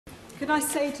Could I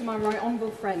say to my right honourable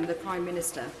friend, the Prime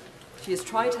Minister, she has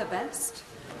tried her best.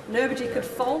 Nobody could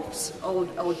fault or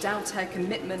doubt her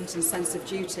commitment and sense of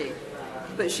duty,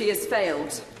 but she has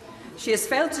failed. She has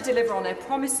failed to deliver on her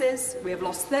promises. We have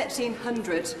lost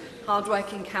 1,300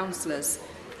 hard-working councillors,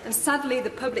 and sadly the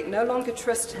public no longer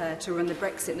trust her to run the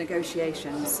Brexit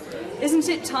negotiations. Isn't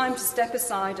it time to step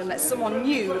aside and let someone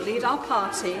new lead our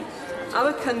party,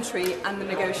 our country and the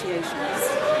negotiations?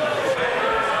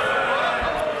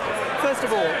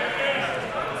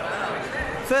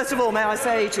 First of all, may I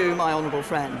say to my honourable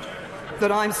friend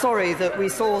that I'm sorry that we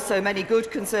saw so many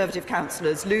good Conservative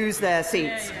councillors lose their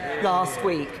seats last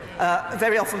week,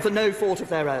 very often for no fault of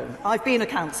their own. I've been a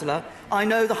councillor. I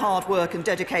know the hard work and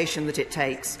dedication that it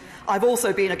takes. I've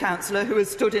also been a councillor who has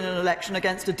stood in an election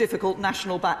against a difficult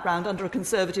national background under a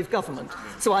Conservative government,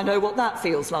 so I know what that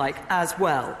feels like as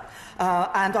well.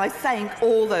 And I thank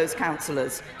all those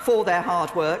councillors for their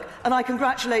hard work, and I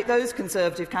congratulate those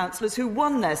Conservative councillors who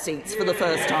won their seats for the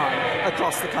first time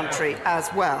across the country as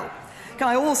well. Can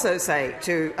I also say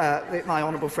to my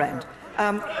honourable friend,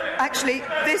 actually,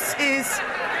 this is...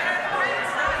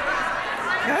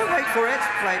 No, wait for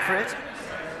it.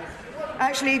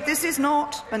 Actually, this is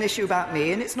not an issue about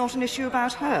me, and it's not an issue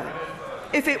about her.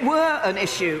 If it were an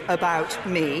issue about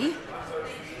me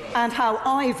and how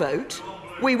I vote,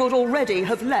 we would already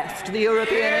have left the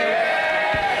European Union.